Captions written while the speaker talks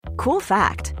Cool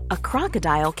fact, a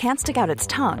crocodile can't stick out its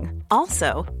tongue.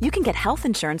 Also, you can get health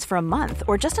insurance for a month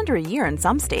or just under a year in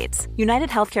some states. United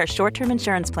Healthcare short-term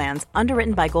insurance plans,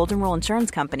 underwritten by Golden Rule Insurance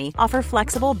Company, offer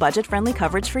flexible, budget-friendly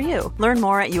coverage for you. Learn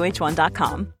more at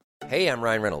uh1.com. Hey, I'm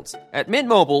Ryan Reynolds. At Mint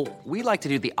Mobile, we like to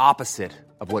do the opposite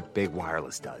of what Big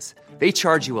Wireless does. They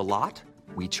charge you a lot,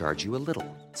 we charge you a little.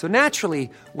 So naturally,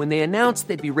 when they announced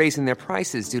they'd be raising their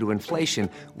prices due to inflation,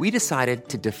 we decided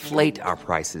to deflate our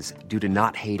prices due to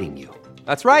not hating you.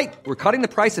 That's right. We're cutting the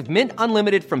price of Mint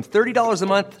Unlimited from $30 a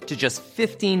month to just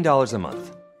 $15 a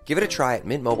month. Give it a try at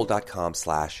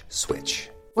mintmobile.com/switch.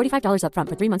 $45 up front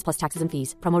for 3 months plus taxes and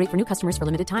fees. Promo rate for new customers for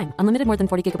limited time. Unlimited more than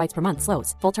 40 gigabytes per month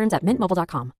slows. Full terms at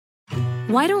mintmobile.com.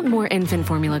 Why don't more infant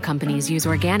formula companies use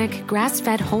organic,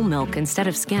 grass-fed whole milk instead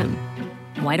of skim?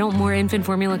 Why don't more infant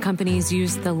formula companies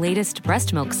use the latest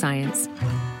breast milk science?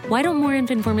 Why don't more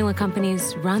infant formula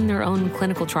companies run their own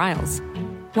clinical trials?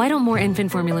 Why don't more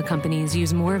infant formula companies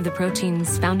use more of the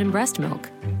proteins found in breast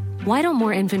milk? Why don't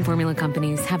more infant formula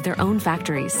companies have their own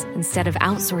factories instead of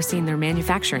outsourcing their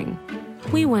manufacturing?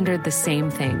 We wondered the same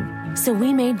thing. So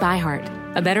we made ByHeart,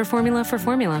 a better formula for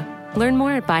formula. Learn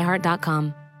more at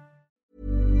byheart.com.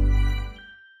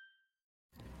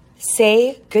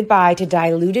 Say goodbye to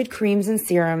diluted creams and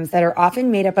serums that are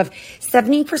often made up of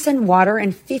 70% water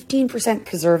and 15%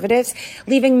 preservatives,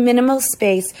 leaving minimal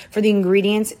space for the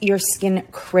ingredients your skin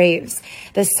craves.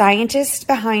 The scientists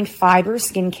behind Fiber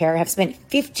Skincare have spent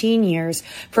 15 years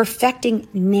perfecting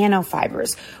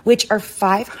nanofibers, which are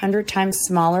 500 times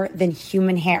smaller than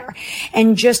human hair.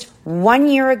 And just 1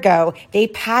 year ago, they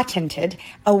patented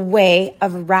a way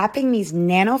of wrapping these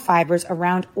nanofibers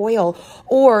around oil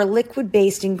or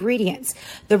liquid-based ingredients.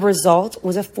 The result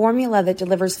was a formula that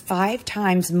delivers 5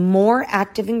 times more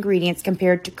active ingredients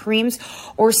compared to creams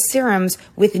or serums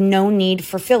with no need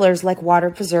for fillers like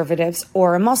water preservatives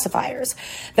or emulsifiers.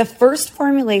 The first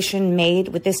formulation made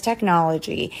with this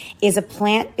technology is a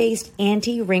plant-based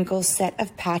anti-wrinkle set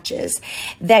of patches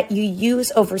that you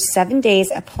use over 7 days,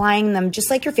 applying them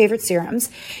just like your favorite serums.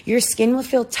 Your skin will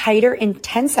feel tighter in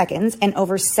 10 seconds, and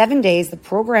over 7 days, the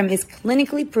program is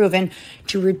clinically proven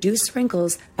to reduce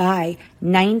wrinkles by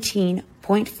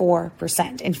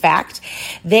 19.4%. In fact,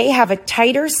 they have a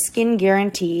tighter skin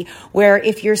guarantee where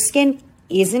if your skin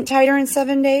isn't tighter in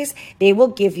 7 days, they will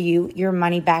give you your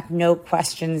money back, no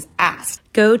questions asked.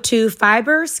 Go to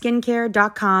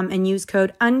fiberskincare.com and use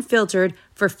code UNFILTERED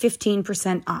for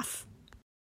 15% off.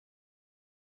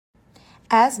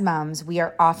 As moms, we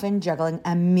are often juggling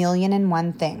a million and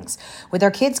one things. With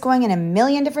our kids going in a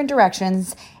million different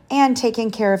directions, and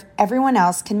taking care of everyone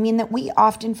else can mean that we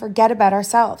often forget about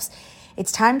ourselves.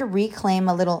 It's time to reclaim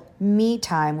a little me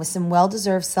time with some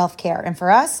well-deserved self-care. And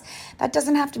for us, that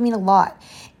doesn't have to mean a lot.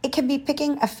 It can be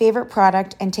picking a favorite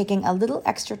product and taking a little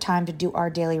extra time to do our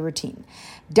daily routine.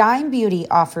 Dime Beauty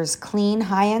offers clean,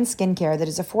 high-end skincare that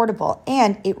is affordable,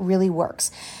 and it really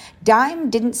works. Dime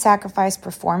didn't sacrifice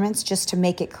performance just to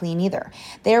make it clean either.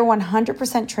 They are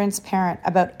 100% transparent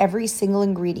about every single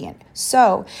ingredient,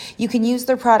 so you can use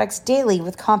their products daily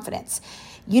with confidence.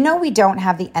 You know we don't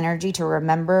have the energy to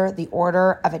remember the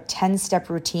order of a 10-step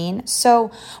routine,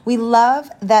 so we love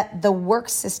that the work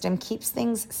system keeps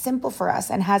things simple for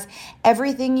us and has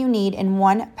everything you need in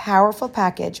one powerful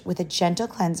package with a gentle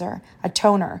cleanser, a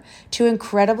toner, 2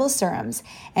 incredible serums,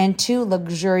 and 2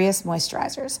 luxurious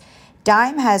moisturizers.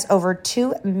 Dime has over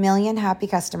 2 million happy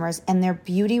customers, and their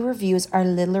beauty reviews are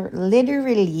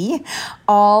literally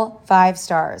all 5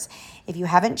 stars. If you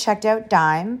haven't checked out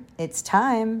Dime, it's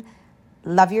time.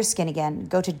 Love your skin again.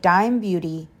 Go to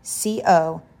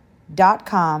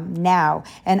dimebeautyco.com now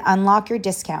and unlock your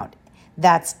discount.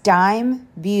 That's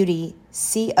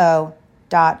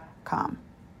dimebeautyco.com.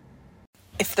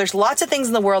 If there's lots of things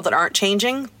in the world that aren't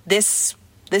changing, this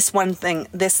one thing,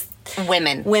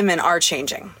 women are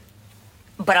changing.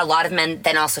 But a lot of men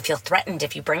then also feel threatened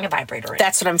if you bring a vibrator in.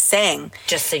 That's what I'm saying.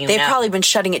 Just so you know. They've probably been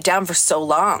shutting it down for so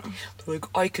long. Like,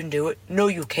 I can do it. No,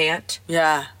 you can't.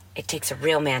 Yeah. It takes a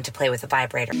real man to play with a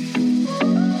vibrator. Drop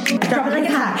it like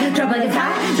it's hot. Drop it like it's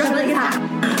hot. Drop it like it's hot.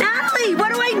 Natalie,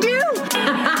 what do I do?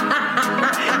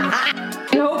 I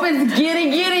hope it's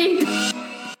giddy.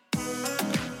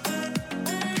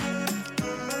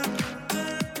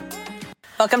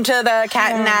 Welcome to the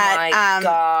Cat and Nat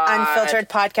Unfiltered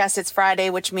podcast. It's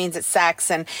Friday, which means it's sex.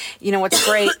 And you know what's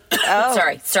great?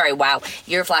 Sorry. Wow.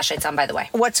 Your flashlight's on, by the way.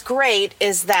 What's great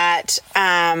is that,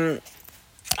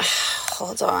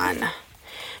 hold on.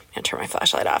 I'm going to turn my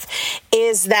flashlight off.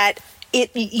 Is that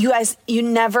You guys, you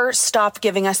never stop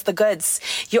giving us the goods.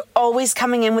 You're always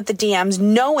coming in with the DMs,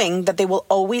 knowing that they will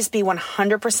always be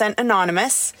 100%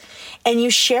 anonymous, and you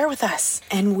share with us,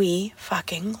 and we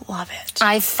fucking love it.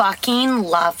 I fucking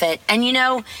love it. And you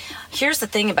know, here's the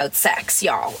thing about sex,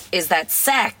 y'all, is that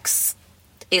sex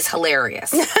is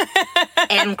hilarious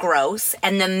and gross,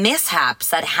 and the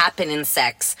mishaps that happen in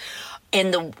sex,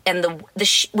 and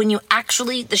when you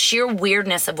actually, the sheer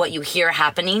weirdness of what you hear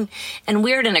happening, and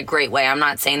weird in a great way. I'm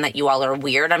not saying that you all are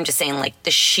weird. I'm just saying, like,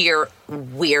 the sheer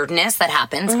weirdness that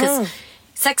happens, because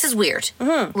sex is weird.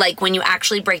 Like, when you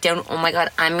actually break down, oh my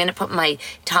God, I'm going to put my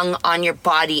tongue on your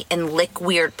body and lick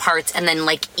weird parts and then,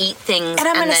 like, eat things and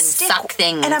then suck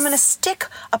things. And I'm going to stick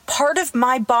a part of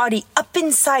my body up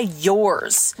inside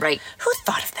yours. Right. Who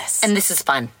thought of this? And this is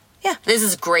fun. Yeah. This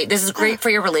is great. This is great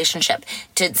for your relationship,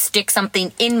 to stick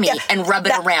something in me and rub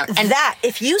it around. And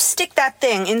if you stick that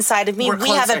thing inside of me, we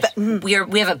have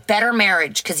a better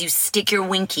marriage, because you stick your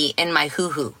winky in my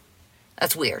hoo-hoo.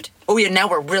 That's weird. Oh yeah, now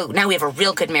we have a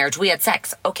real good marriage. We had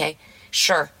sex. Okay,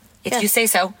 sure. If you say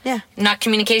so. Yeah. Not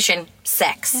communication,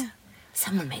 sex. Yeah.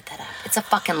 Someone made that up. It's a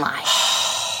fucking lie.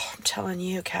 I'm telling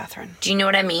you, Catherine. Do you know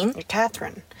what I mean? You're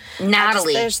Catherine.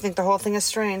 Natalie. I just think the whole thing is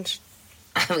strange.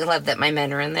 I love that my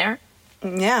men are in there.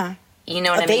 Yeah. You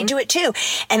know what I mean? They do it too.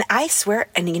 And I swear,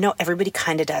 and you know, everybody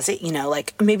kind of does it, you know,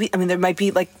 like maybe, I mean, there might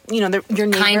be like, you know, your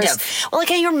neighbors. Kind of. Well, like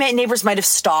your neighbors might have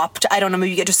stopped. I don't know, maybe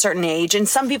you get to a certain age. And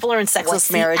some people are in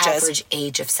sexless marriages. What's the average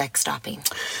age of sex stopping?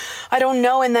 I don't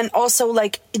know. And then also,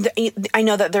 like, I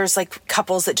know that there's like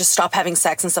couples that just stop having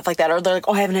sex and stuff like that. Or they're like,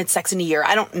 oh, I haven't had sex in a year.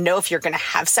 I don't know if you're going to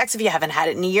have sex if you haven't had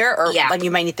it in a year. Or like, you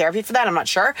might need therapy for that. I'm not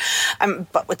sure.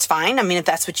 But it's fine. I mean, if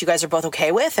that's what you guys are both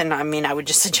okay with. And I mean, I would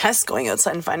just suggest going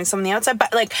outside and finding something outside.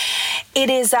 But like, it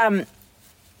is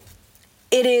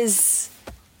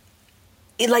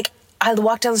like, I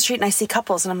walk down the street and I see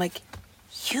couples and I'm like,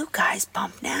 you guys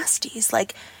bump nasties.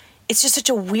 Like, it's just such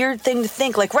a weird thing to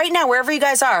think. Like right now, wherever you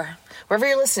guys are, wherever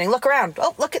you're listening, look around.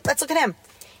 Oh, let's look at him.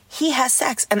 He has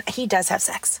sex, and he does have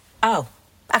sex. Oh.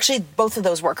 Actually, both of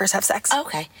those workers have sex.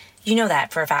 Okay. You know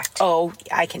that for a fact. Oh,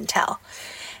 I can tell.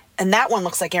 And that one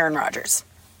looks like Aaron Rodgers.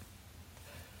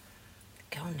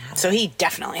 Go, Natalie. So he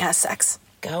definitely has sex.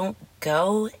 Go,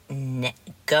 Natalie.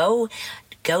 Go,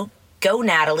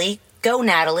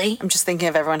 Natalie. I'm just thinking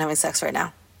of everyone having sex right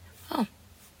now. Oh,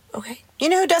 okay. You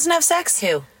know who doesn't have sex?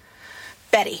 Who?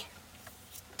 Betty.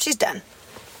 She's done.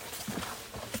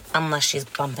 Unless she's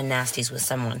bumping nasties with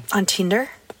someone. On Tinder?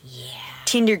 Yeah.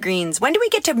 Tinder Greens. When do we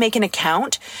get to make an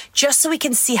account just so we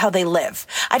can see how they live?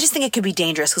 I just think it could be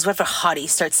dangerous, because what if a hottie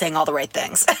starts saying all the right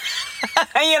things? You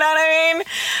know what I mean?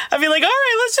 I'd be like, all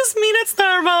right, let's just meet at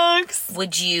Starbucks.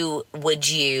 Would you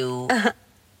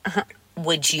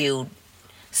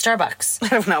Starbucks? I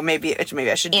don't know. Maybe I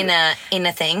should in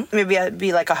a thing. Maybe I'd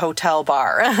be like a hotel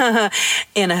bar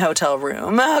in a hotel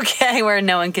room, okay, where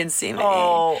no one can see me.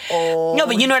 Oh. No,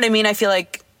 but you know what I mean. I feel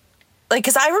like,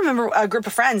 because I remember a group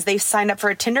of friends. They signed up for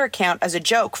a Tinder account as a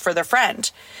joke for their friend.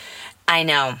 I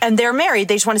know. And they're married.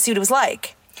 They just want to see what it was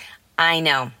like. I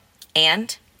know.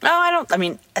 And? Oh, I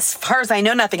mean, as far as I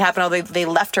know, nothing happened. They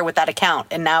left her with that account,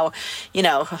 and now, you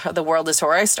know, the world is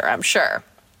her oyster, I'm sure.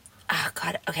 Oh,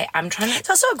 God. Okay, I'm trying to... It's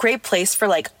also a great place for,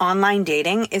 like, online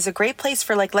dating is a great place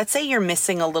for, like, let's say you're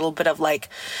missing a little bit of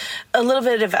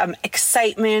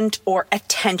excitement or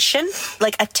attention,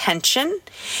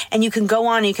 and you can go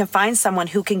on and you can find someone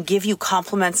who can give you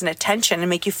compliments and attention and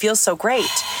make you feel so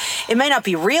great. It may not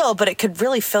be real, but it could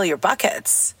really fill your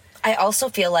buckets. I also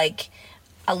feel like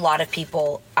a lot of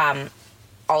people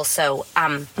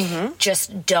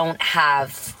just don't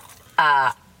have...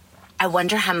 I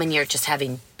wonder how many are just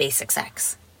having basic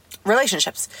sex.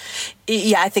 Relationships.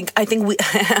 Yeah, I think we...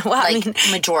 well, like, I mean,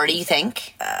 majority, you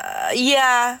think?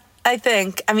 Yeah, I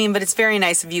think. I mean, but it's very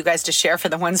nice of you guys to share for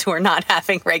the ones who are not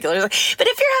having regular... But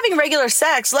if you're having regular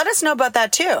sex, let us know about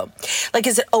that too. Like,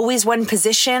 is it always one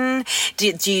position?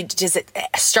 Does it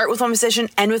start with one position,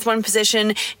 end with one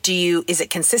position? Is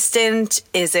it consistent?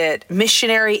 Is it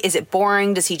missionary? Is it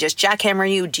boring? Does he just jackhammer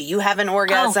you? Do you have an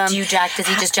orgasm? Does he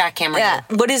just jackhammer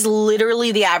you? What is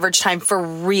literally the average time for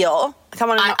real?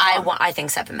 Come on. I think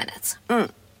 7 minutes.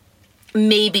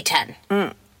 Maybe 10.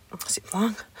 Is it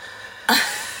long?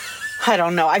 I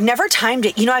don't know. I've never timed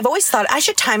it. You know, I've always thought I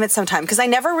should time it sometime, because I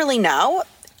never really know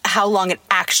how long it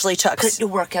actually took. Could you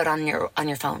work out on your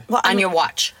phone? Well, on your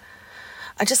watch?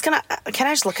 Can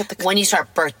I just look at the... When you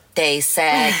start birthday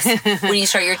sex, when you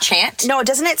start your chant? No,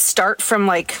 doesn't it start from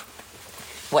like...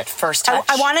 What, first touch?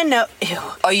 I want to know. Ew.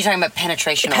 Oh, are you talking about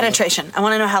penetration? Penetration. I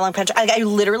want to know how long penetration. I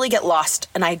literally get lost,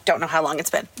 and I don't know how long it's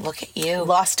been. Look at you.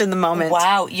 Lost in the moment.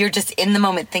 Wow, you're just in the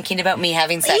moment thinking about me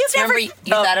having sex. You've never.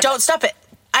 Don't stop it.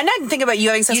 I didn't think about you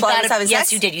having sex while I was having sex.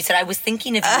 Yes, you did. You said I was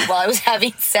thinking of you while I was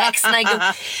having sex, and I go.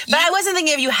 But I wasn't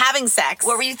thinking of you having sex.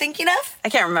 What were you thinking of? I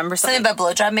can't remember. Something about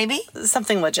blowjob, maybe?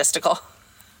 Something logistical.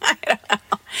 I don't know.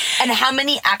 And how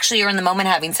many actually are in the moment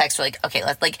having sex? We're like, okay,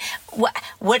 let's what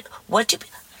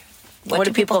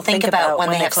do people think about when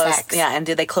they have close, sex? Yeah, and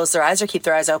do they close their eyes or keep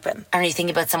their eyes open? Are you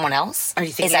thinking about someone else? Are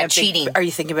you thinking is that cheating? Are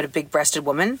you thinking about a big-breasted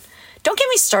woman? Don't get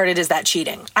me started. Is that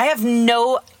cheating? I have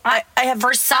no. I have.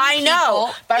 For some I know,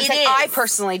 people, but I'm it saying is. I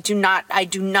personally do not. I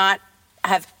do not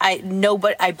have. I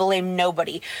blame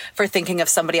nobody for thinking of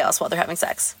somebody else while they're having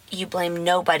sex. You blame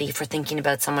nobody for thinking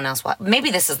about someone else.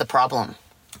 Maybe this is the problem.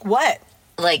 What?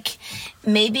 Like,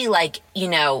 maybe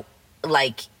the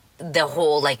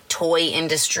whole toy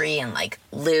industry and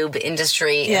lube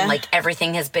industry and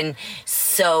everything has been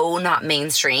so not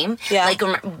mainstream. Yeah.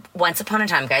 Once upon a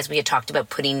time, guys, we had talked about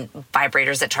putting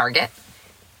vibrators at Target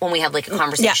when we had a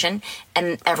conversation,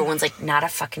 and everyone's like, not a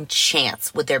fucking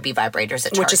chance would there be vibrators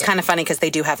at Target. Which is kind of funny because they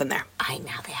do have them there.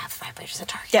 Now they have vibrators at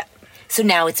Target. Yeah. So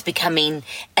now it's becoming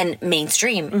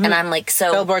mainstream. Mm-hmm. And I'm like,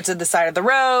 so... Billboards at the side of the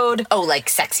road. Oh,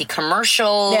 sexy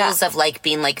commercials of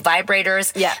being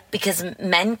vibrators. Yeah. Because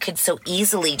men could so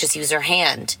easily just use their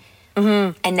hand.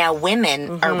 Mm-hmm. And now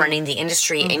women are running the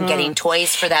industry and getting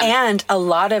toys for them. And a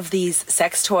lot of these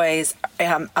sex toys,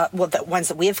 the ones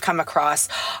that we have come across,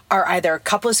 are either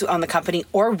couples who own the company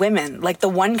or women. Like the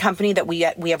one company that we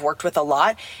have worked with a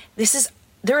lot,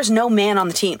 there is no man on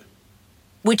the team.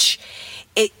 Which...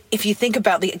 if you think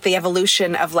about the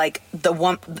evolution of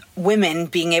women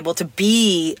being able to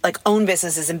be own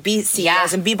businesses and be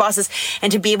CEOs and be bosses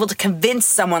and to be able to convince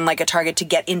someone like a Target to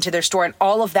get into their store and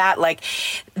all of that,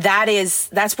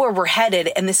 that's where we're headed.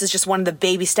 And this is just one of the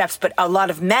baby steps. But a lot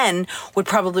of men would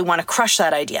probably want to crush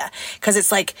that idea because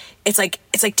it's like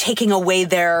taking away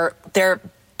their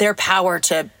power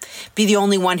to be the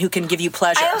only one who can give you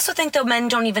pleasure. I also think though men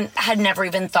had never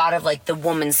even thought of the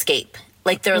womanscape.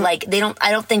 I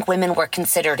don't think women were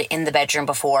considered in the bedroom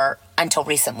before until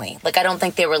recently. I don't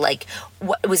think they were it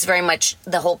was very much,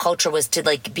 the whole culture was to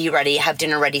be ready, have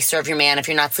dinner ready, serve your man. If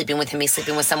you're not sleeping with him, he's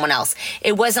sleeping with someone else.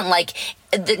 It wasn't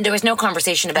there was no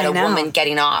conversation about a woman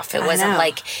getting off. It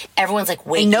wasn't everyone's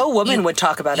wait. No woman would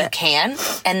talk about it. You can.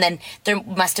 And then there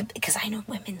must have, because I know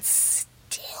women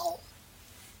still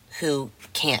who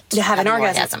can't have an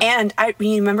orgasm. And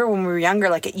you remember when we were younger,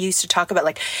 it used to talk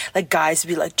about guys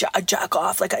would be jack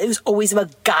off. It was always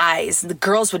about guys. The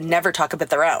girls would never talk about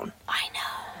their own. I know.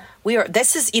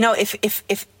 This is,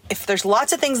 if there's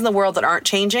lots of things in the world that aren't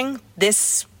changing,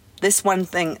 this one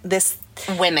thing,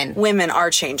 women are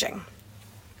changing.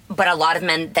 But a lot of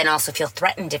men then also feel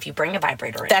threatened if you bring a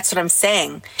vibrator in. That's what I'm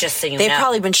saying. Just so you know. They've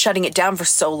probably been shutting it down for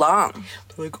so long.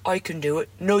 They're I can do it.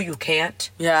 No, you can't.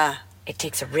 Yeah. It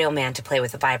takes a real man to play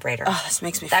with a vibrator. Oh, this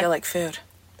makes me feel like food.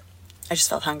 I just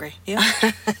felt hungry. You?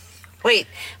 Wait,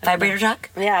 vibrator talk?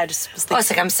 Yeah, I just was thinking. Oh,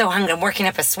 it's I'm so hungry. I'm working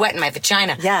up a sweat in my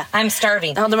vagina. Yeah. I'm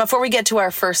starving. Hold on, before we get to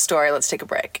our first story, let's take a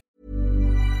break.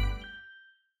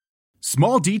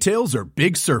 Small details are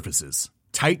big surfaces.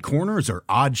 Tight corners are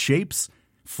odd shapes.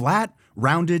 Flat,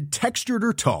 rounded, textured,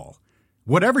 or tall.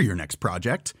 Whatever your next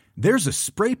project, there's a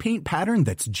spray paint pattern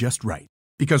that's just right.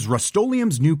 Because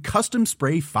Rust-Oleum's new Custom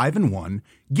Spray 5-in-1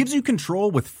 gives you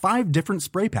control with 5 different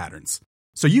spray patterns.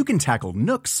 So you can tackle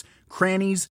nooks,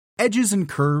 crannies, edges, and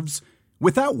curves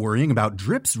without worrying about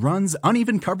drips, runs,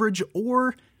 uneven coverage,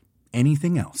 or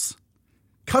anything else.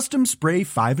 Custom Spray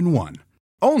 5-in-1.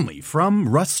 Only from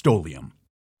Rust-Oleum.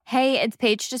 Hey, it's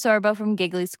Paige DeSorbo from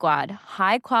Giggly Squad.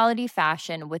 High quality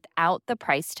fashion without the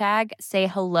price tag. Say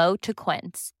hello to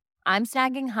Quince. I'm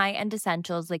snagging high-end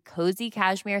essentials like cozy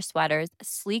cashmere sweaters,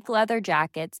 sleek leather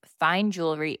jackets, fine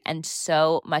jewelry, and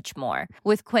so much more.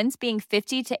 With Quince being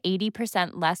 50 to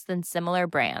 80% less than similar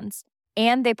brands.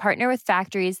 And they partner with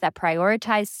factories that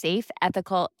prioritize safe,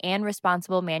 ethical, and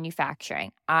responsible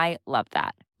manufacturing. I love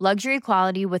that. Luxury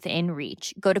quality within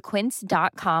reach. Go to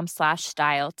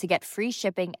quince.com/style to get free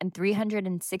shipping and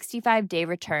 365-day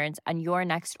returns on your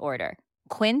next order.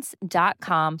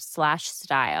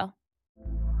 Quince.com/style.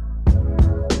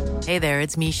 Hey there,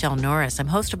 it's Michelle Norris. I'm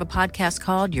host of a podcast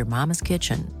called Your Mama's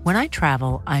Kitchen. When I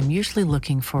travel, I'm usually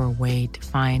looking for a way to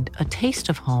find a taste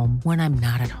of home when I'm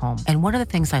not at home. And one of the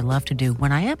things I love to do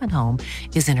when I am at home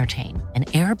is entertain. And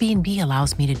Airbnb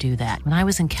allows me to do that. When I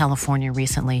was in California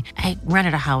recently, I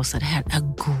rented a house that had a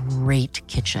great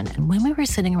kitchen. And when we were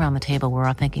sitting around the table, we were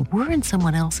all thinking, we're in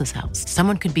someone else's house.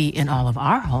 Someone could be in all of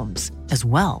our homes as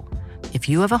well. If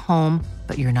you have a home,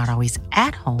 but you're not always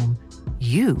at home,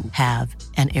 you have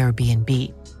an Airbnb.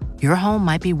 Your home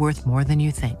might be worth more than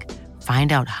you think.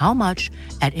 Find out how much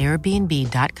at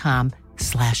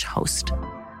airbnb.com/host.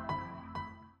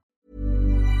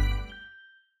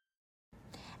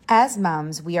 As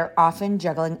moms, we are often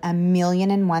juggling a million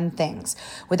and one things.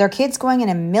 With our kids going in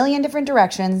a million different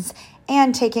directions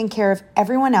and taking care of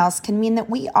everyone else can mean that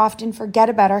we often forget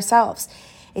about ourselves.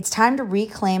 It's time to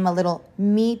reclaim a little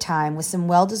me time with some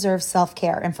well-deserved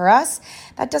self-care. And for us,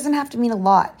 that doesn't have to mean a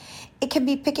lot. It can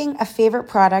be picking a favorite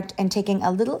product and taking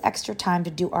a little extra time to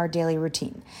do our daily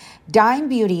routine. Dime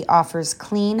Beauty offers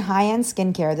clean, high-end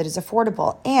skincare that is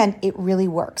affordable, and it really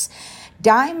works.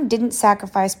 Dime didn't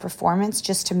sacrifice performance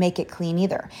just to make it clean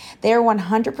either. They are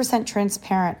 100%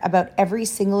 transparent about every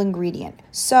single ingredient,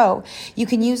 so you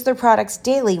can use their products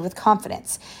daily with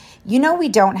confidence. You know we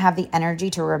don't have the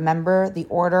energy to remember the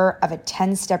order of a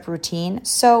 10-step routine,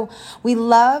 so we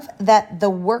love that the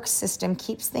work system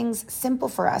keeps things simple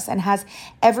for us and has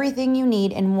everything you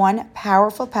need in one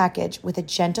powerful package with a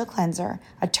gentle cleanser,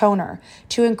 a toner,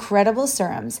 2 incredible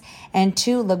serums, and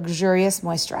 2 luxurious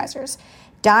moisturizers.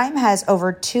 Dime has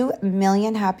over 2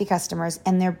 million happy customers,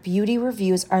 and their beauty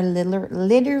reviews are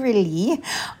literally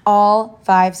all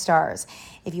 5 stars.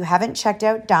 If you haven't checked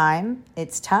out Dime,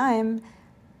 it's time.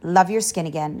 Love your skin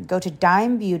again. Go to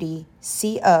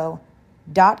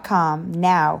dimebeautyco.com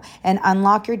now and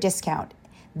unlock your discount.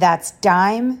 That's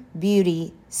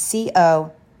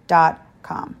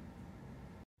dimebeautyco.com.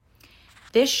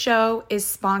 This show is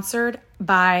sponsored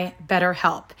by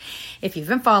BetterHelp. If you've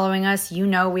been following us, you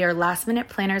know we are last-minute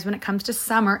planners when it comes to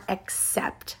summer,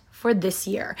 except for this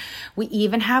year. We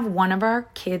even have one of our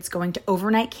kids going to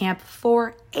overnight camp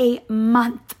for a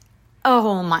month, a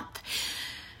whole month.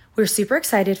 We're super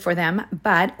excited for them,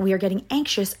 but we are getting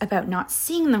anxious about not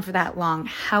seeing them for that long.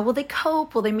 How will they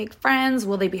cope? Will they make friends?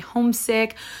 Will they be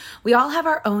homesick? We all have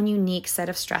our own unique set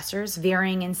of stressors,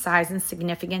 varying in size and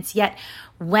significance, yet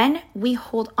when we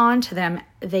hold on to them,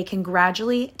 they can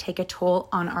gradually take a toll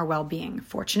on our well-being.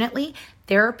 Fortunately,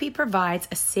 therapy provides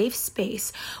a safe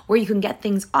space where you can get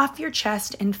things off your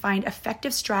chest and find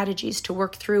effective strategies to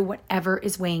work through whatever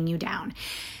is weighing you down.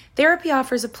 Therapy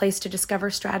offers a place to discover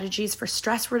strategies for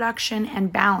stress reduction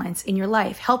and balance in your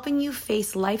life, helping you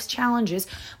face life's challenges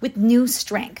with new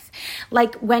strength.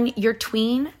 Like when your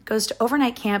tween goes to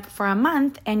overnight camp for a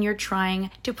month and you're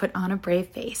trying to put on a brave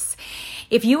face.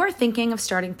 If you are thinking of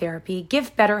starting therapy,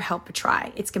 give BetterHelp a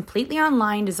try. It's completely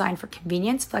online, designed for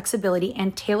convenience, flexibility,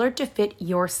 and tailored to fit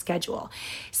your schedule.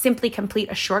 Simply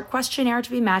complete a short questionnaire to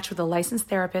be matched with a licensed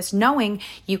therapist, knowing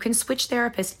you can switch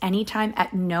therapists anytime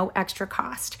at no extra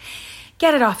cost.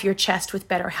 Get it off your chest with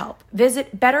BetterHelp.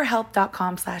 Visit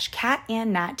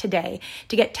betterhelp.com/catandnat today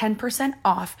to get 10%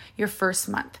 off your first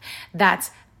month.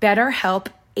 That's BetterHelp,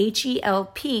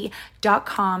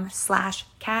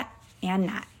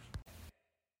 HELP.com/catandnat.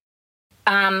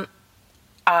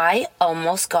 I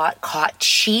almost got caught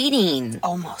cheating.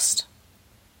 Almost.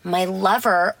 My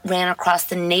lover ran across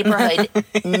the neighborhood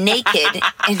naked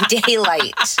in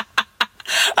daylight.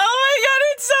 Oh my God,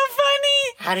 it's so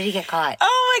funny. How did he get caught?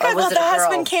 Oh my God, well, the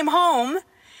husband came home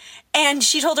and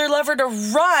she told her lover to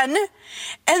run,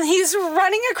 and he's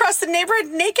running across the neighborhood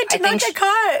naked to not get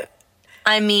caught.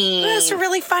 I mean, that's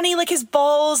really funny, like his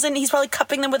balls, and he's probably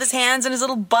cupping them with his hands and his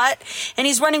little butt, and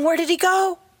he's running. Where did he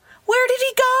go? Where did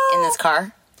he go? In this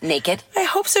car, naked. I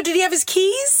hope so. Did he have his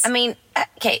keys? I mean,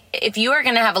 okay, if you are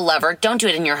going to have a lover, don't do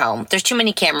it in your home. There's too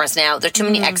many cameras now. There's too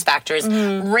many X factors.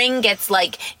 Ring gets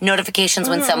like notifications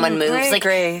when someone moves. I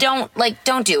agree. Don't do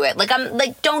it.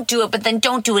 Don't do it, but then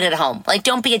don't do it at home. Like,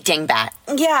 don't be a dingbat.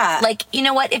 Yeah. Like, you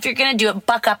know what? If you're going to do it,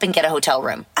 buck up and get a hotel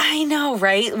room. I know,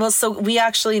 right? Well, so we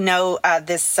actually know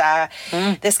this couple.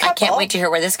 I can't wait to hear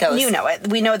where this goes. You know it.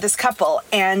 We know this couple,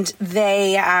 and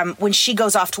they, when she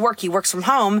goes off to work, he works from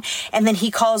home, and then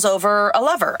he calls over a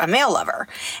lover, a male lover,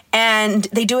 and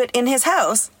they do it in his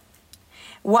house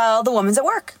while the woman's at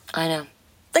work. I know.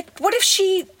 Like, what if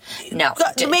she... No,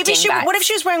 what if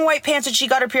she was wearing white pants and she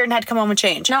got her period and had to come home and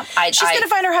change? No, she's going to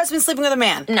find her husband sleeping with a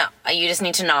man. No, you just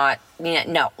need to not...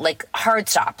 No, like, hard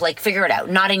stop. Like, figure it out.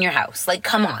 Not in your house. Like,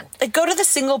 come on. Like, go to the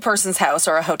single person's house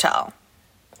or a hotel.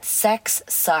 Sex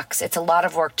sucks. It's a lot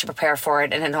of work to prepare for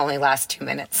it, and it only lasts 2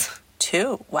 minutes.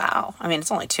 2? Wow. I mean,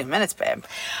 it's only 2 minutes, babe.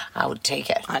 I would take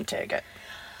it. I'd take it.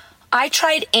 I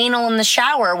tried anal in the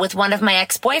shower with one of my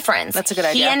ex-boyfriends. That's a good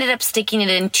idea. He ended up sticking it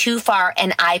in too far,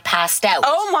 and I passed out.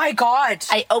 Oh, my God.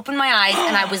 I opened my eyes,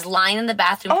 and I was lying on the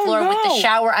bathroom floor with the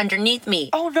shower underneath me.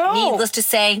 Oh, no. Needless to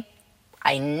say,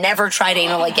 I never tried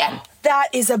anal again. That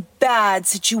is a bad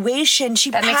situation.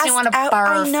 That makes me want to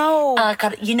barf. I know.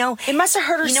 God, you know, it must have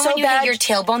hurt her you know so when you bad. hit your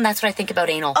tailbone, that's what I think about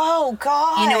anal. Oh,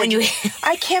 God. You know when you...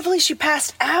 I can't believe she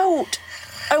passed out.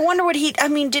 I wonder what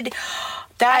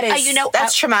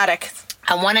that's traumatic.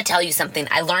 I want to tell you something.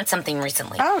 I learned something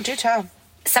recently. Oh, do tell.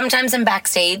 Sometimes in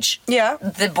backstage,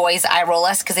 the boys eye roll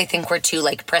us because they think we're too,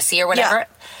 like, prissy or whatever. Yeah.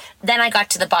 Then I got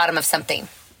to the bottom of something.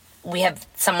 We have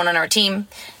someone on our team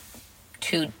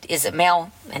who is a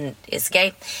male and is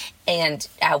gay, and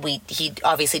he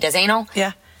obviously does anal.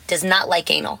 Yeah. Does not like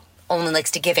anal. Only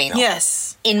likes to give anal.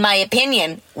 Yes. In my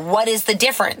opinion, what is the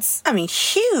difference? I mean,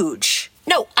 huge.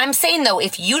 No, I'm saying, though,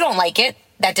 if you don't like it,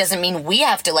 that doesn't mean we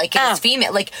have to like it as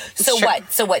female. Like, so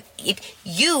what? So what? If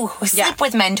you who sleep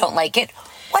with men don't like it,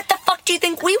 what the fuck do you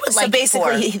think we would like it for? So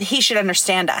basically, he should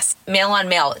understand us. Male on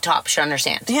male, top should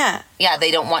understand. Yeah. Yeah, they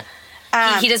don't want...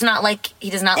 he does not like...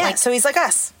 so he's like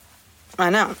us. I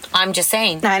know. I'm just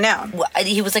saying. I know.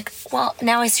 He was like, well,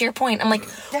 now I see your point. I'm like,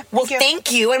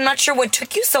 thank you. I'm not sure what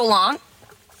took you so long.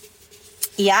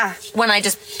 Yeah. When I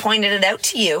just pointed it out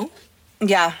to you.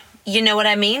 Yeah. You know what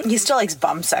I mean? He still likes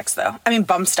bum sex, though. I mean,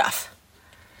 bum stuff.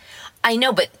 I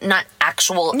know, but not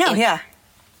actual... No, yeah.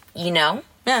 You know?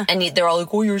 Yeah. And they're all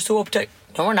like, oh, you're so uptight.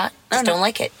 No, we're not. Just don't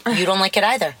like it. You don't like it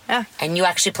either. Yeah. And you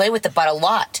actually play with the butt a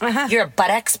lot. Uh-huh. You're a butt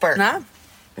expert. No.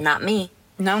 Not me.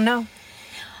 No.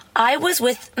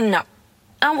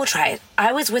 We'll try it.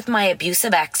 I was with my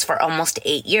abusive ex for almost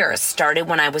 8 years. Started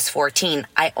when I was 14.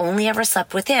 I only ever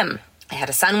slept with him. I had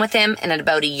a son with him, and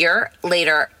about a year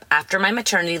later, after my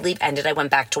maternity leave ended, I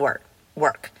went back to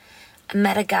work. I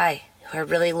met a guy who I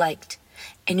really liked,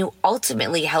 and who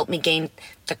ultimately helped me gain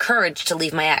the courage to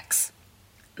leave my ex.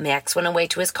 My ex went away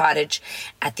to his cottage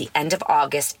at the end of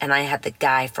August, and I had the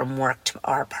guy from work to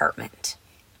our apartment.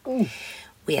 Ooh.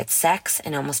 We had sex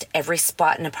in almost every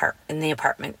spot in the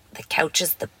apartment. The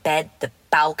couches, the bed, the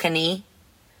balcony.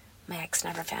 My ex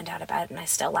never found out about it, and I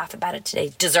still laugh about it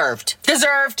today. Deserved.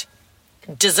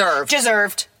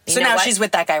 So now she's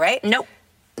with that guy, right? Nope.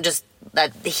 Just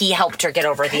that he helped her get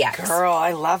over the ex. Girl,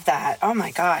 I love that. Oh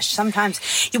my gosh. Sometimes,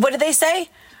 what do they say?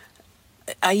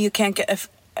 You can't get... If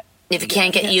you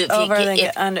can't get over, then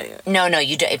get under. No,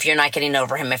 you do. If you're not getting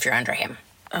over him, if you're under him.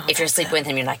 Oh, if you're sleeping with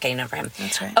him, you're not getting over him.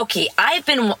 That's right. Okay, I've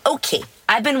been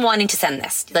wanting to send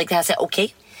this. Like I said,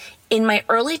 okay. In my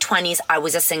early 20s, I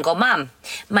was a single mom.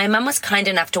 My mom was kind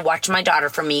enough to watch my daughter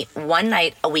for me one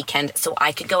night a weekend so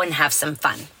I could go and have some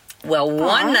fun. Well,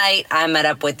 one night I met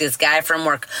up with this guy from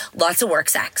work. Lots of work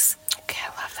sex. Okay, I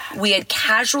love that. We had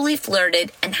casually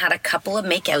flirted and had a couple of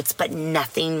makeouts, but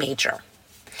nothing major.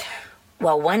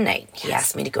 Well, one night he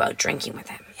asked me to go out drinking with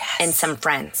him and some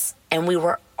friends. And we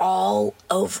were all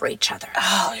over each other.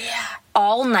 Oh, yeah.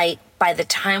 All night. By the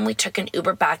time we took an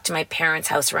Uber back to my parents'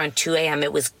 house around 2 a.m.,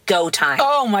 it was go time.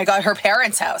 Oh, my God, her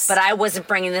parents' house. But I wasn't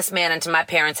bringing this man into my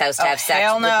parents' house to have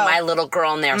sex with my little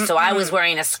girl in there. So I was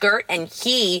wearing a skirt, and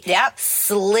he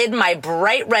slid my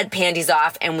bright red panties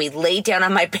off, and we laid down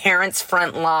on my parents'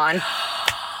 front lawn.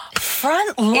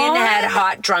 And had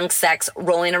hot drunk sex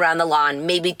rolling around the lawn.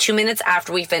 Maybe 2 minutes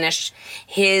after we finished,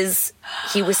 he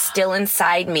was still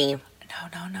inside me. No.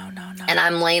 And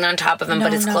I'm laying on top of him,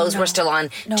 but his clothes were still on,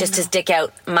 his dick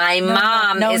out. My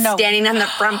mom is standing on the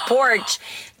front porch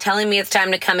telling me it's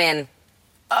time to come in.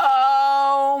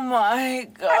 Oh, my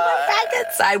God. I went back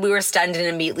outside. We were stunned and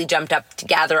immediately jumped up to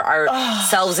gather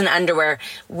ourselves in underwear.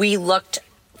 We looked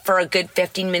for a good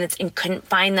 15 minutes and couldn't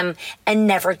find them and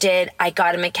never did. I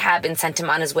got him a cab and sent him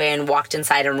on his way and walked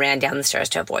inside and ran down the stairs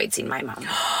to avoid seeing my mom.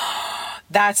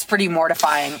 That's pretty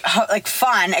mortifying. Like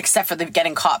fun, except for the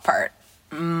getting caught part.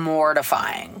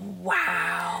 Mortifying.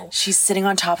 Wow. She's sitting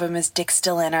on top of him, his dick's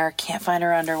still in her, can't find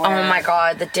her underwear. Oh my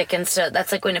God, the dick and stuff.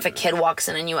 That's like when if a kid walks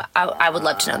in and I would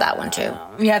love to know that one too.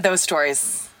 Yeah, those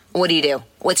stories. What do you do?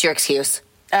 What's your excuse?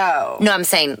 Oh. No, I'm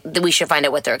saying that we should find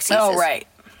out what their excuse is. Oh, right.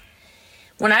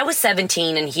 When I was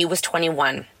 17 and he was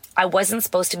 21, I wasn't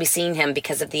supposed to be seeing him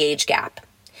because of the age gap.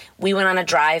 We went on a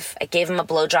drive. I gave him a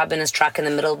blowjob in his truck in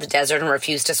the middle of the desert and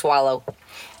refused to swallow.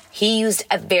 He used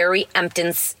a very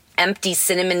empty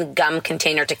cinnamon gum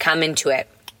container to come into it.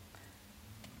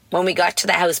 When we got to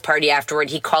the house party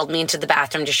afterward, he called me into the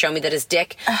bathroom to show me that his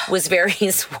dick was very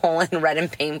swollen, red,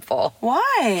 and painful.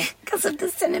 Why? Because of the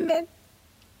cinnamon.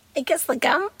 I guess the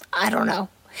gum? I don't know.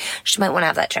 She might want to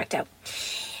have that checked out.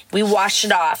 We washed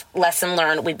it off. Lesson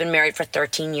learned. We've been married for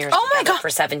 13 years. Oh, my God. For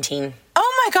 17.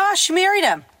 Oh, my gosh. She married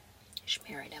him.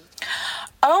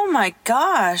 Oh, my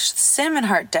gosh. Cinnamon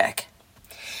heart dick.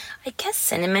 I guess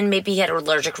cinnamon. Maybe he had an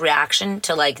allergic reaction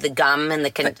to, like, the gum and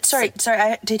the... Sorry.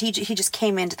 Did he just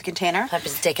came into the container? Put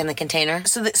his dick in the container.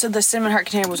 So the cinnamon heart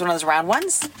container was one of those round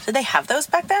ones? Did they have those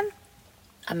back then?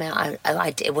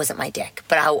 It wasn't my dick,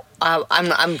 but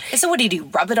I'm. So what do?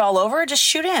 Rub it all over or just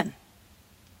shoot in?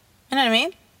 You know what I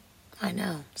mean? I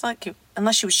know. It's like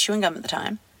unless she was chewing gum at the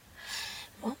time.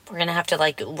 Well, we're gonna have to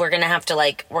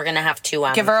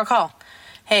give her a call.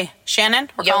 Hey, Shannon,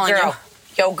 we're calling you.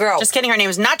 Yo, girl. Just kidding. Her name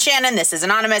is not Shannon. This is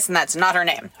anonymous, and that's not her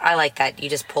name. I like that. You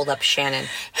just pulled up Shannon.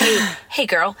 Hey,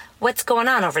 girl. What's going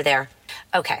on over there?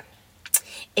 Okay.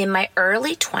 In my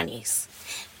early 20s.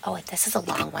 Oh, this is a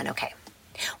long one. Okay.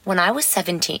 When I was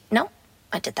 17. No,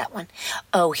 I did that one.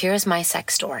 Oh, here's my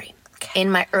sex story. Okay.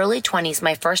 In my early 20s,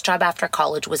 my first job after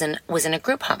college was in a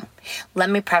group home. Let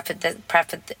me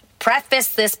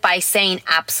preface this by saying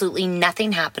absolutely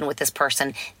nothing happened with this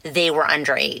person. They were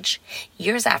underage.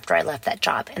 Years after I left that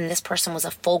job, and this person was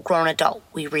a full-grown adult,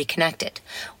 we reconnected.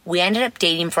 We ended up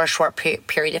dating for a short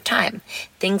period of time.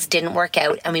 Things didn't work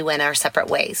out, and we went our separate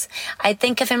ways. I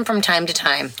think of him from time to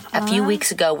time. A few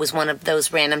weeks ago was one of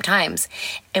those random times.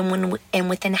 And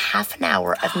within half an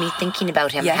hour of me thinking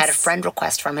about him, I had a friend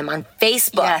request from him on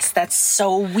Facebook. Yes, that's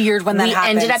so weird when that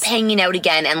happens. We ended up hanging out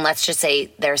again, and let's just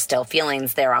say there's still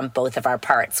feelings there on both of our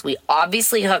parts. We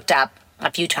obviously hooked up a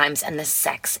few times, and the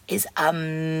sex is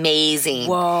amazing.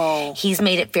 Whoa. He's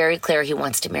made it very clear he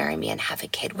wants to marry me and have a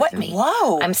kid with me.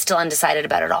 Whoa. I'm still undecided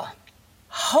about it all.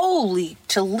 Holy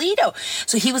Toledo.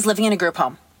 So he was living in a group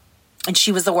home, and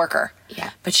she was the worker. Yeah.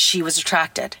 But she was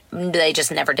attracted. They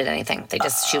just never did anything.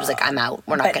 She was like, I'm out.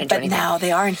 We're not going to do anything. But now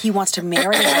they are, and he wants to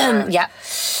marry her. Yeah.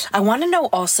 I want to know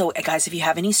also, guys, if you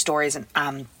have any stories,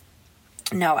 and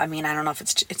no, I mean, I don't know if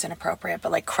it's inappropriate,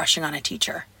 but like crushing on a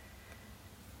teacher.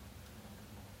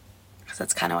 Because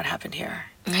that's kind of what happened here.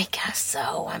 I guess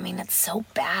so. I mean, it's so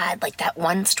bad. Like that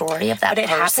one story of that person.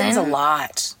 But it happens a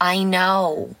lot. I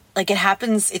know. Like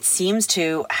it seems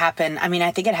to happen. I mean,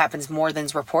 I think it happens more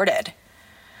than's reported.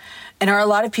 And are a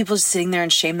lot of people just sitting there in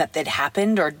shame that it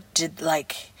happened, or did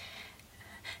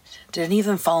any of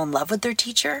them fall in love with their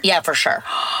teacher? Yeah, for sure.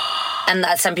 And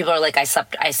some people are like, I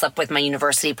slept with my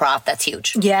university prof. That's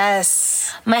huge.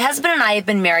 Yes. My husband and I have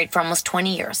been married for almost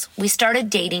 20 years. We started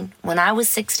dating when I was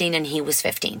 16 and he was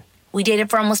 15. We dated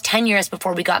for almost 10 years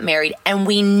before we got married, and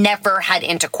we never had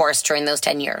intercourse during those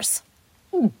 10 years.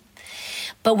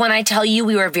 But when I tell you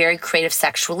we were very creative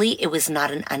sexually, it was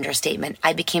not an understatement.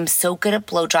 I became so good at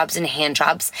blowjobs and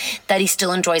handjobs that he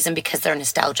still enjoys them because they're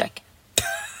nostalgic.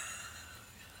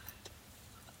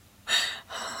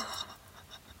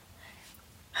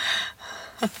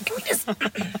 Can we just... Let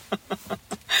me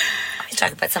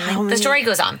talk about something. The story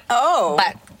goes on. Oh.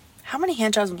 But... How many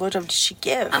handjobs and blowjobs did she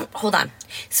give? Hold on.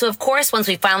 So, of course, once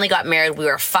we finally got married, we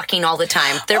were fucking all the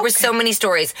time. There were so many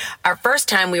stories. Our first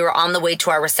time, we were on the way to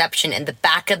our reception. In the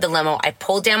back of the limo, I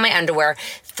pulled down my underwear,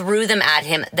 threw them at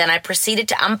him. Then I proceeded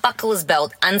to unbuckle his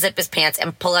belt, unzip his pants,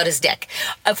 and pull out his dick.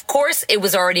 Of course, it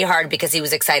was already hard because he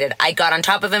was excited. I got on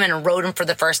top of him and rode him for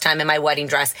the first time in my wedding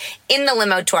dress in the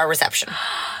limo to our reception.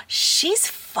 She's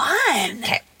fun.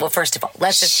 Okay. Well, first of all,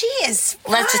 let's just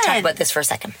talk about this for a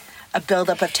second. A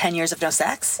buildup of 10 years of no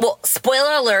sex? Well,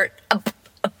 spoiler alert, a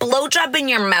blowjob in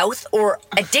your mouth or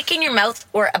a dick in your mouth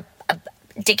or a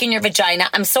dick in your vagina.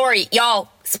 I'm sorry, y'all.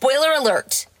 Spoiler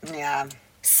alert. Yeah.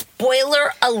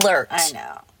 Spoiler alert. I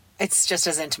know. It's just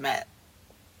as intimate.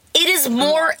 It is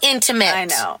more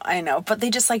intimate. I know. But they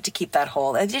just like to keep that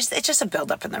hold. It's just a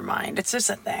buildup in their mind. It's just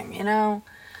a thing, you know?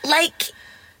 Like...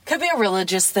 Could be a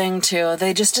religious thing, too.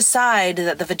 They just decide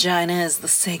that the vagina is the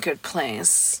sacred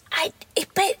place.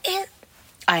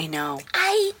 I know.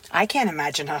 I can't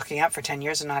imagine hooking up for 10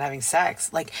 years and not having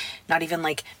sex. Like, not even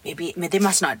like, maybe they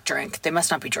must not drink. They must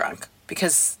not be drunk.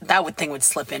 Because that thing would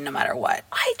slip in no matter what.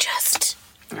 I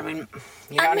mean,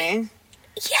 you know what I mean?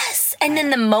 Yes. And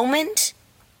then the moment...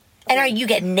 And you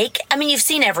get naked. I mean, you've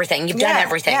seen everything. You've done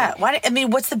everything. Yeah.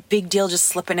 What's the big deal just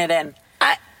slipping it in?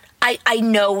 I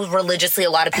know religiously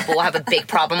a lot of people will have a big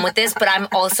problem with this, but I'm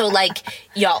also like,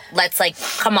 y'all, let's like,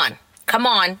 come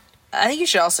on. I think you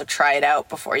should also try it out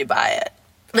before you buy it.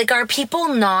 Like, are people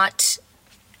not,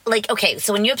 like, okay,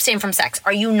 so when you abstain from sex,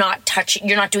 are you not touching,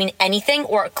 you're not doing anything,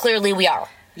 or clearly we are?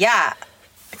 Yeah,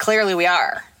 clearly we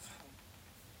are.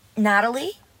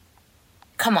 Natalie?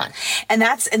 Come on. And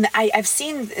I've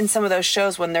seen in some of those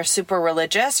shows when they're super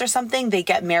religious or something, they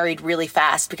get married really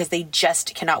fast because they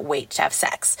just cannot wait to have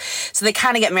sex. So they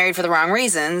kind of get married for the wrong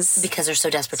reasons. Because they're so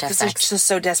desperate to have sex. They're just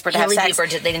so desperate to have sex. Bieber,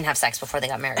 they didn't have sex before they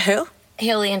got married. Who?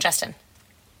 Hailey and Justin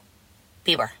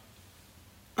Bieber.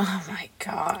 Oh my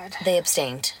God. They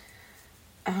abstained.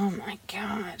 Oh my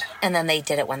God. And then they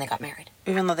did it when they got married.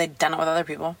 Even though they'd done it with other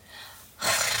people.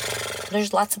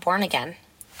 There's lots of born again.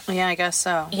 Yeah, I guess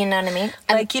so. You know what I mean?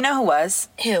 Like, you know who was?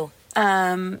 Who?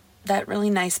 That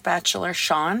really nice bachelor,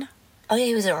 Sean. Oh, yeah,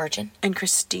 he was a virgin. And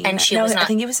Christina. And she was not. I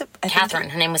think he was Catherine.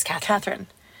 Her name was Catherine. Catherine.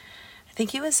 I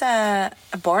think he was a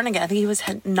born again. I think he was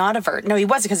not a virgin. No, he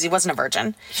wasn't because he wasn't a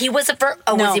virgin. He was a virgin.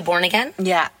 Oh, No. was he born again?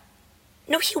 Yeah.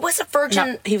 No, he was a virgin.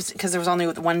 No, he was because there was only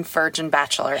one virgin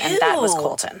bachelor, and that was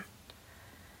Colton.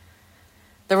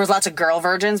 There was lots of girl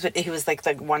virgins, but he was like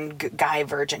the one guy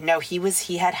virgin. No, he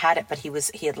had it, but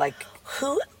he had like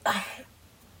Who?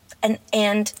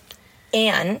 And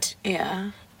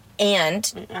yeah.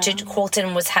 And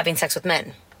Colton was having sex with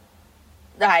men.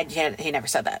 He never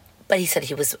said that. But he said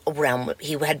he was around,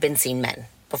 he had been seeing men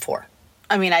before.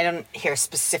 I mean, I don't hear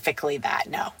specifically that,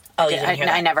 no. Oh, you didn't hear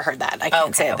that? I never heard that. I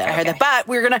can't say that I heard okay. that. But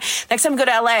we're going to, next time we go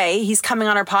to LA, he's coming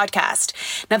on our podcast.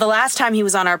 Now, the last time he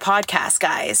was on our podcast,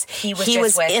 guys, he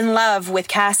was in love with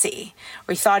Cassie,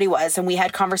 or he thought he was, and we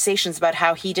had conversations about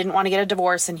how he didn't want to get a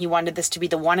divorce and he wanted this to be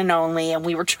the one and only, and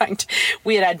we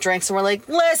had drinks and we're like,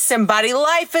 listen, buddy,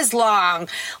 life is long.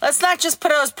 Let's not just put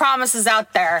those promises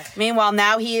out there. Meanwhile,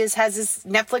 now he has his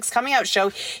Netflix coming out show.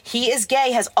 He is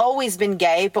gay, has always been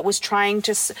gay, but was trying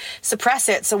to suppress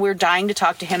it, so we're dying to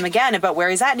talk to him again about where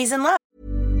he's at, and he's in love.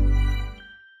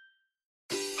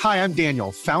 Hi, I'm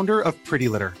Daniel, founder of Pretty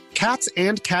Litter. Cats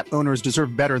and cat owners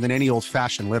deserve better than any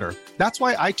old-fashioned litter. That's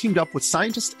why I teamed up with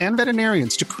scientists and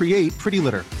veterinarians to create Pretty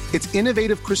Litter. Its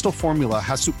innovative crystal formula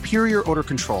has superior odor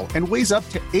control and weighs up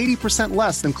to 80%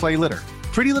 less than clay litter.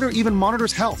 Pretty Litter even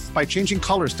monitors health by changing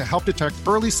colors to help detect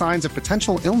early signs of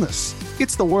potential illness.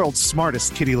 It's the world's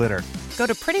smartest kitty litter. Go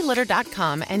to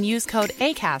prettylitter.com and use code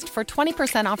ACAST for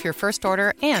 20% off your first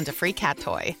order and a free cat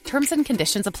toy. Terms and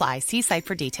conditions apply. See site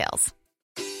for details.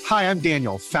 Hi, I'm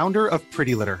Daniel, founder of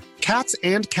Pretty Litter. Cats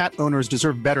and cat owners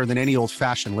deserve better than any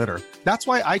old-fashioned litter. That's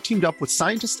why I teamed up with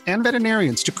scientists and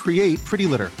veterinarians to create Pretty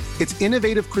Litter. Its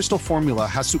innovative crystal formula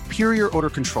has superior odor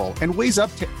control and weighs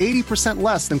up to 80%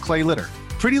 less than clay litter.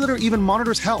 Pretty Litter even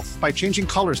monitors health by changing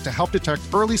colors to help detect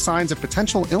early signs of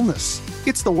potential illness.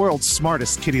 It's the world's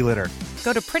smartest kitty litter.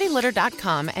 Go to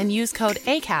prettylitter.com and use code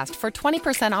ACAST for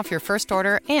 20% off your first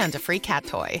order and a free cat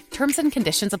toy. Terms and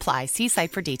conditions apply. See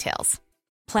site for details.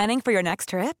 Planning for your next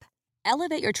trip?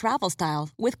 Elevate your travel style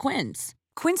with Quince.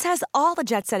 Quince has all the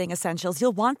jet-setting essentials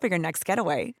you'll want for your next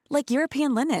getaway, like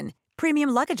European linen,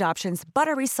 premium luggage options,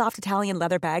 buttery soft Italian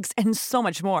leather bags, and so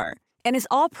much more. And is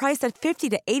all priced at 50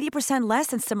 to 80% less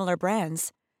than similar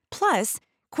brands. Plus,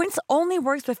 Quince only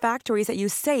works with factories that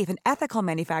use safe and ethical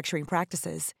manufacturing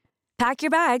practices. Pack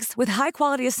your bags with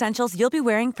high-quality essentials you'll be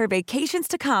wearing for vacations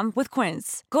to come with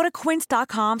Quince. Go to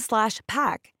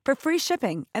quince.com/pack for free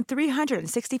shipping and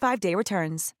 365-day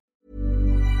returns.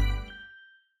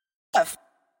 I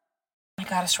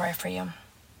got a story for you.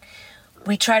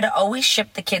 We try to always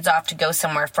ship the kids off to go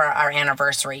somewhere for our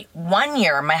anniversary. One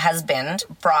year, my husband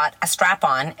bought a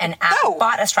strap-on and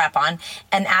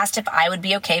asked if I would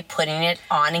be okay putting it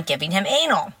on and giving him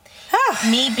anal.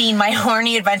 Me being my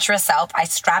horny, adventurous self, I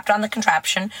strapped on the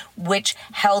contraption, which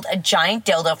held a giant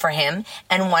dildo for him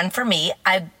and one for me.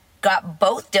 I got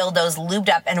both dildos lubed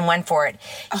up and went for it.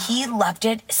 He loved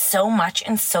it so much,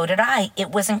 and so did I.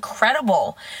 It was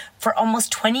incredible. For almost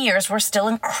 20 years, we're still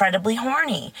incredibly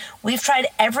horny. We've tried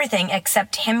everything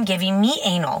except him giving me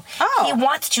anal. He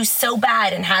wants to so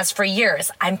bad and has for years.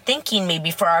 I'm thinking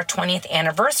maybe for our 20th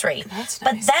anniversary. That's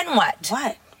nice. But then what?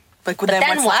 What? Like, then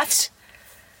what's left?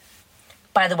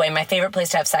 By the way, my favorite place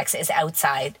to have sex is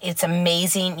outside. It's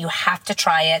amazing. You have to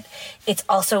try it. It's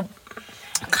also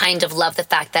kind of love the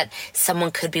fact that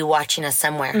someone could be watching us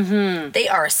somewhere. Mm-hmm. They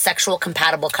are a sexual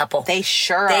compatible couple. They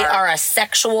sure are. They are a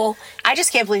sexual... I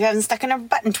just can't believe I haven't stuck in her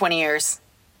butt in 20 years.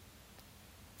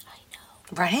 I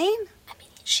know. Right? I mean,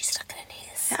 she's stuck in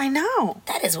his. I know.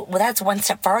 That's one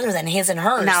step farther than his and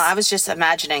hers. Now, I was just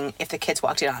imagining if the kids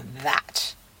walked in on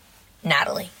that.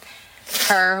 Natalie.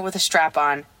 Her with a strap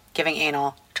on, giving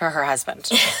anal to her husband.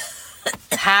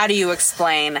 How do you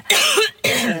explain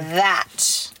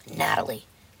that? Natalie.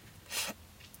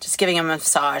 Just giving him a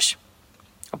massage.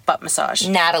 A butt massage.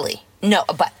 Natalie. No,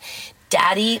 a butt.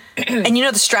 Daddy. And you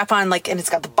know the strap on, like, and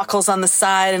it's got the buckles on the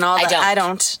side and all that? I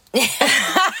don't.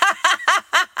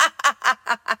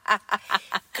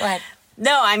 Go ahead.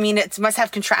 No, I mean, it must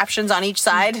have contraptions on each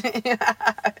side. Where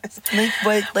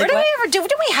did we ever do?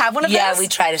 Did we have one of those? Yeah, we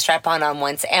tried a strap-on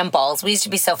once. And balls. We used to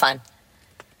be so fun.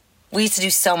 We used to do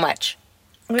so much.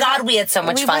 We had so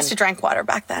much fun. We used to drink water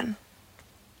back then.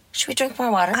 Should we drink more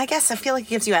water? I guess. I feel like it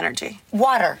gives you energy.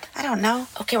 Water. I don't know.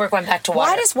 Okay, we're going back to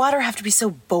water. Why does water have to be so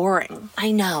boring?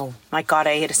 I know. My God,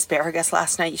 I ate asparagus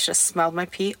last night. You should have smelled my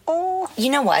pee. Oh. You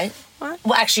know what? What?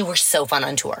 Well, actually, we're so fun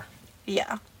on tour.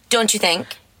 Yeah. Don't you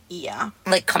think? Yeah.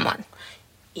 Like, come on.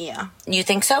 Yeah. You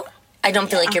think so? I don't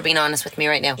feel like you're being honest with me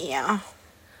right now. Yeah.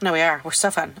 No, we are. We're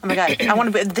so fun. Oh my God. I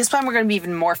want to be, this time we're going to be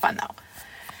even more fun though.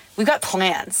 We've got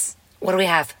plans. What do we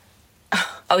have?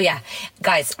 Oh yeah,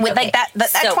 guys, with okay. like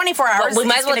that 24 hours. We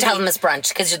might as well tell them it's brunch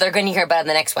because they're going to hear about it in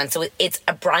the next one. So it's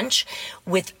a brunch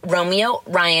with Romeo,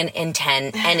 Ryan, and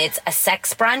 10, and it's a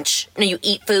sex brunch. No, you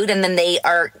eat food, and then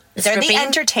they're the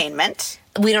entertainment.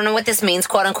 We don't know what this means,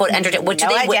 quote unquote entertainment.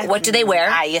 What do they wear?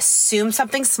 I assume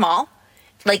something small.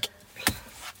 Like,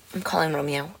 I'm calling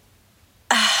Romeo.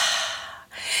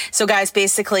 So, guys,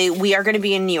 basically, we are going to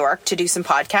be in New York to do some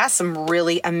podcasts. Some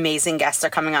really amazing guests are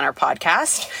coming on our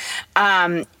podcast.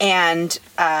 And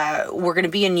we're going to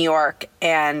be in New York,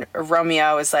 and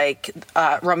Romeo is like,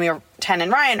 Romeo, 10,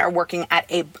 and Ryan are working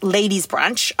at a ladies'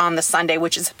 brunch on the Sunday,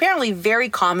 which is apparently very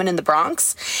common in the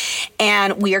Bronx.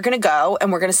 And we are going to go,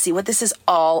 and we're going to see what this is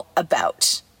all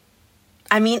about.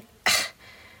 I mean,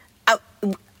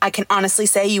 I can honestly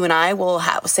say you and I will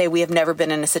say we have never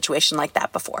been in a situation like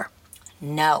that before.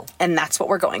 No. And that's what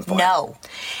we're going for. No.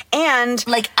 And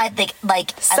I think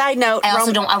side note, I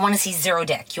also I want to see zero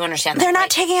dick. You understand that? They're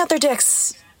not taking out their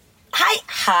dicks.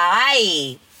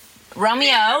 Hi.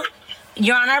 Romeo,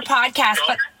 you're on our podcast,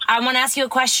 but I want to ask you a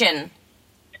question.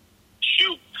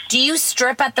 Shoot. Do you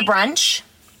strip at the brunch?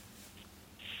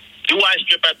 Do I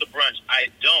strip at the brunch? I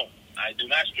don't. I do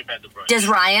not strip at the brunch. Does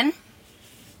Ryan?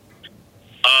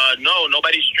 No,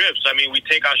 nobody strips. I mean, we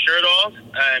take our shirt off,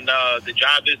 and the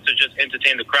job is to just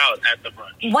entertain the crowd at the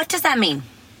brunch. What does that mean?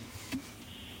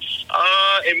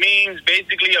 It means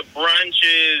basically a brunch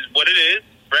is what it is,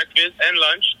 breakfast and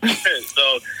lunch.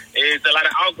 So it's a lot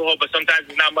of alcohol, but sometimes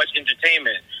it's not much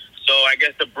entertainment. So I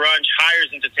guess the brunch hires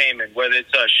entertainment, whether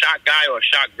it's a shot guy or a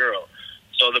shot girl.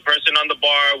 So the person on the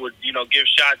bar would, give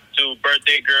shots to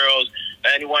birthday girls,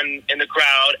 anyone in the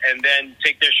crowd, and then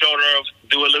take their shoulder off,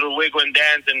 do a little wiggle and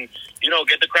dance, and,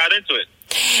 get the crowd into it.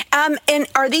 And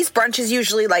are these brunches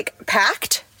usually,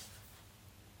 packed?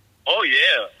 Oh,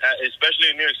 yeah,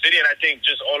 especially in New York City, and I think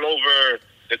just all over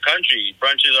the country,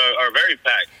 brunches are very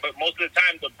packed. But most of the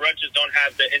time, the brunches don't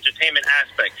have the entertainment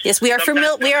aspect. Yes, we are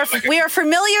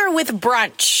familiar with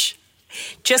brunch,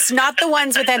 just not the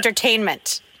ones with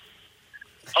entertainment.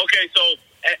 Okay, so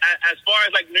as far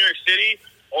as New York City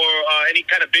or any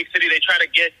kind of big city, they try to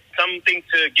get something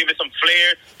to give it some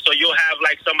flair. So you'll have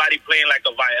somebody playing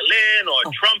a violin or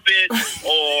a trumpet,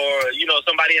 or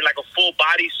somebody in a full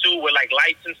body suit with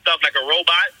lights and stuff, like a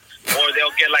robot, or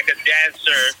they'll get a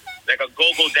dancer, like a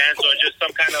go-go dancer, or just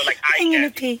some kind of eye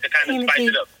candy to kind of spice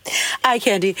it up. Eye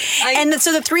candy. And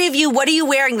so the three of you, what are you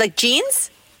wearing?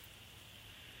 Jeans?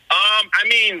 I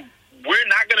mean, we're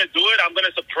not going to do it. I'm going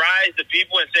to surprise the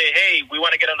people and say, hey, we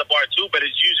want to get on the bar too, but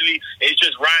it's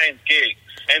just Ryan's gig.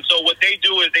 And so what they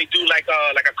do is they do like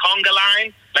a conga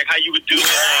line, like how you would do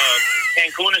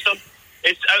Cancun or something.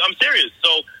 I'm serious.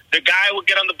 So the guy would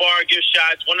get on the bar, give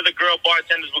shots. One of the girl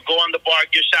bartenders would go on the bar,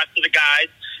 give shots to the guys.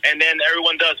 And then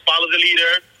everyone does follow the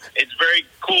leader. It's very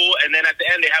cool. And then at the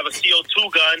end, they have a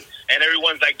CO2 gun, and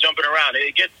everyone's jumping around.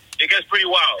 It gets pretty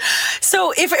wild.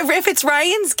 So if it's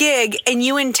Ryan's gig and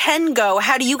you and 10 go,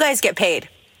 how do you guys get paid?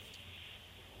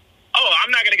 Oh,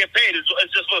 I'm not going to get paid.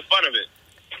 It's just for the fun of it.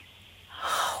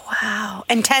 Oh, wow.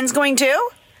 And 10's going too?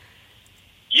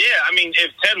 Yeah, I mean,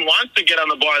 if 10 wants to get on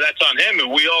the bar, that's on him,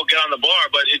 and we all get on the bar,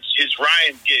 but it's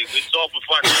Ryan's gig. It's all for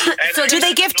fun. So do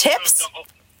they give tips?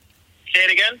 Say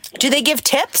it again? Do they give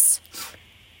tips?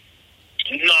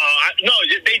 No,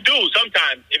 they do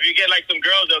sometimes. If you get some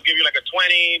girls, they'll give you a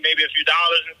 20, maybe a few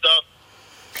dollars and stuff.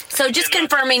 So just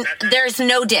confirming, there's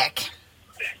no dick.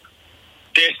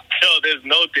 There's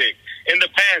no dick. In the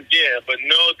pants, yeah, but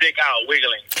no dick out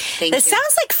wiggling. This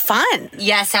sounds like fun.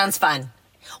 Yeah, sounds fun.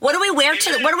 What do we wear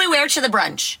to the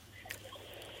brunch?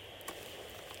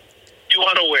 You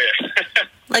want to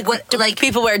wear? What? Do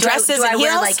people wear dresses and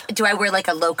heels? Do I wear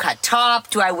a low cut top?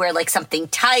 Do I wear something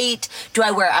tight? Do I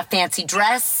wear a fancy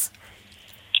dress?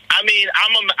 I mean,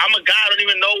 I'm a guy. I don't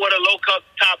even know what a low cut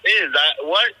top is.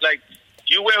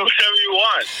 You wear whatever you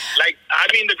want.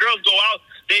 The girls go out.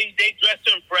 They dress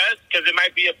to impress because it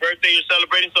might be a birthday you're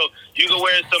celebrating. So you can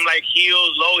wear some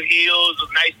heels, low heels,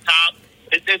 a nice top.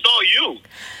 It's all you.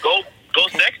 Go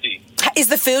sexy. Is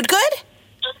the food good?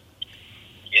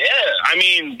 Yeah, I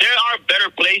mean, there are better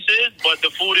places, but the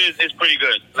food is pretty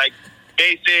good.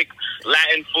 Basic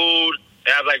Latin food.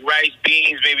 They have rice,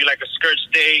 beans, maybe a skirt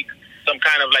steak, some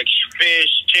kind of fish,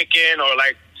 chicken, or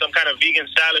some kind of vegan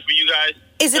salad for you guys.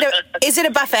 Is it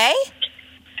a buffet?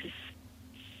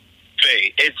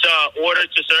 It's order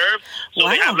to serve. So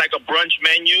they have a brunch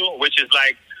menu, which is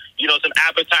some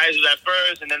appetizers at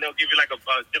first, and then they'll give you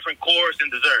a different course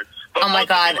and dessert. But oh my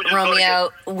God,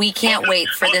 Romeo, we can't wait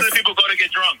for this. Most of the people go to get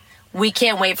drunk. We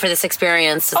can't wait for this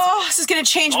experience. Oh, this is going to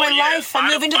change my life.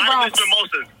 I'm moving to the Bronx.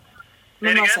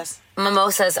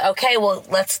 Mimosas. Okay, well,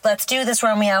 let's do this,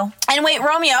 Romeo. And wait,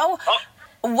 Romeo,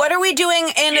 what are we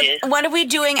doing what are we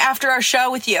doing after our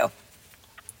show with you?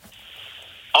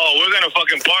 Oh, we're going to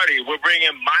fucking party. We're bringing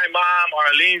my mom,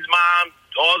 Arlene's mom,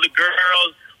 all the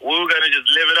girls. We're going to just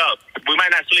live it up. We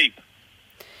might not sleep.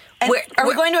 And are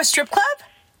we going to a strip club?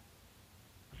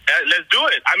 Let's do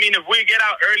it. I mean, if we get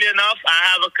out early enough, I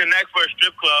have a connect for a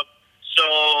strip club. So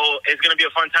it's going to be a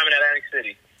fun time in Atlantic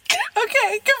City.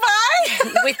 Okay,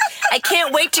 goodbye. I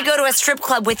can't wait to go to a strip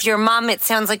club with your mom. It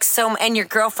sounds like and your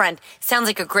girlfriend. Sounds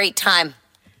like a great time.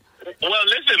 Well,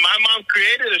 listen, my mom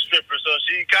created a stripper, so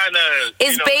she kind of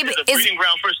is a breeding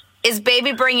ground for. Is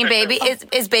baby bringing baby?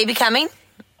 Is baby coming?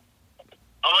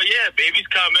 Oh yeah, baby's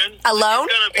coming. Alone?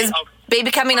 Is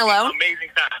baby coming alone? Amazing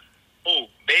time. Who,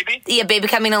 baby? Yeah, baby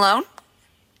coming alone?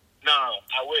 No,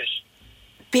 I wish.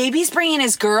 Baby's bringing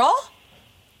his girl?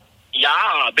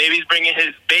 Yeah, baby's bringing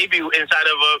his baby inside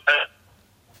of a.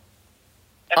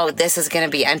 Oh, this is going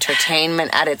to be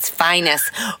entertainment at its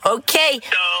finest. Okay.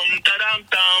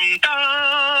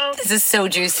 This is so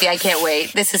juicy. I can't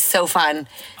wait. This is so fun.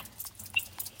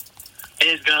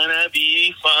 It's gonna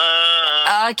be fun.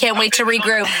 Oh, I can't wait to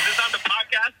regroup. Is this on the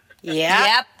podcast? Yeah.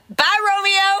 Yep. Bye,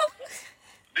 Romeo.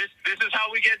 This is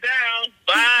how we get down.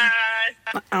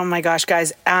 Bye. Oh my gosh,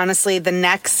 guys. Honestly, the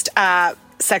next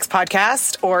sex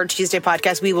podcast or Tuesday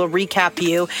podcast, we will recap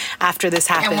you after this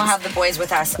happens. And we'll have the boys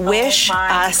with us. Wish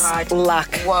us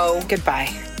luck. Whoa.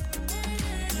 Goodbye.